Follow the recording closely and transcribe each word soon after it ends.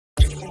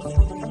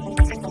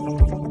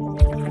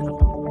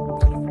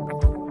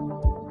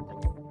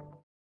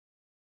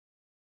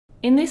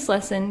In this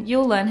lesson,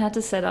 you'll learn how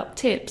to set up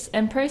tips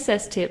and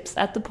process tips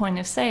at the point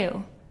of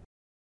sale.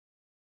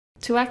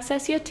 To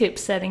access your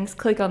tips settings,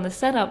 click on the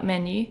Setup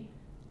menu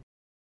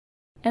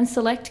and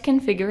select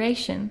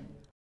Configuration.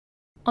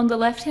 On the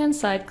left-hand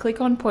side,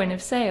 click on Point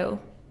of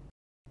Sale.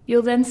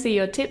 You'll then see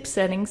your tip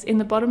settings in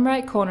the bottom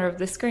right corner of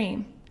the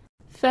screen.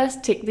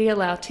 First, tick the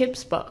Allow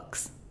Tips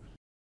box.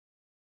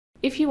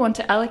 If you want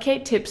to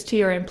allocate tips to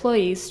your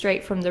employees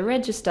straight from the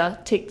register,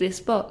 tick this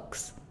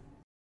box.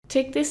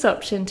 Tick this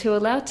option to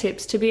allow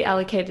tips to be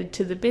allocated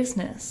to the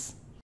business.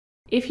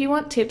 If you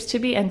want tips to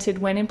be entered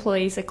when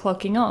employees are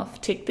clocking off,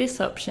 tick this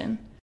option.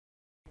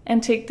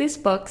 And tick this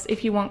box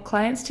if you want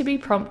clients to be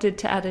prompted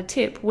to add a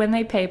tip when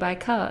they pay by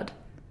card.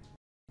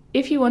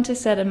 If you want to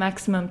set a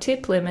maximum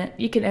tip limit,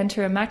 you can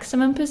enter a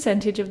maximum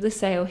percentage of the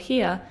sale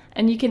here,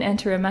 and you can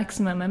enter a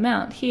maximum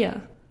amount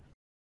here.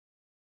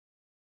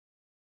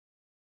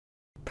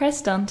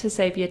 Press Done to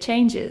save your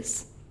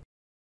changes.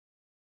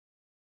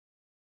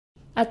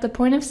 At the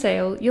point of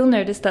sale, you'll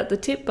notice that the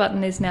tip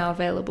button is now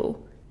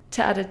available.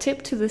 To add a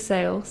tip to the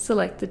sale,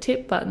 select the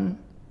tip button.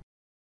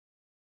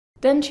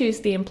 Then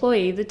choose the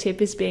employee the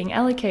tip is being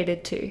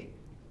allocated to.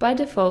 By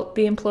default,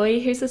 the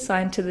employee who's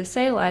assigned to the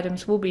sale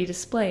items will be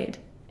displayed.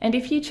 And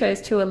if you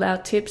chose to allow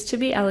tips to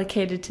be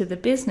allocated to the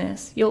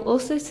business, you'll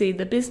also see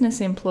the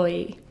business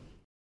employee.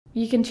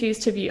 You can choose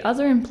to view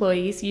other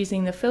employees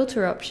using the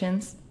filter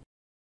options,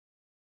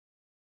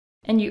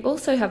 and you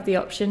also have the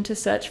option to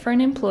search for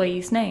an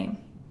employee's name.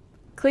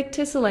 Click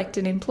to select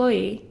an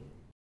employee,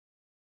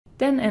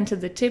 then enter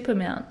the tip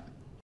amount.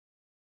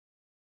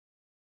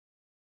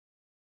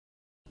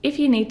 If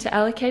you need to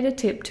allocate a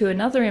tip to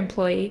another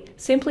employee,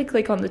 simply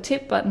click on the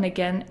tip button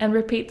again and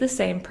repeat the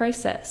same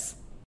process.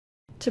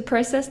 To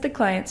process the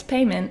client's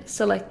payment,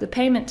 select the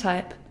payment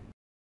type,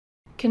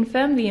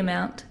 confirm the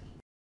amount,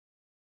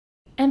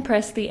 and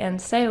press the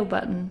End Sale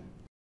button.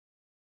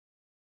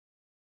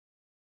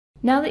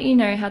 Now that you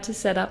know how to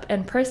set up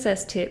and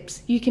process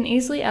tips, you can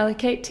easily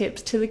allocate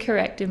tips to the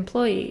correct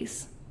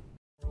employees.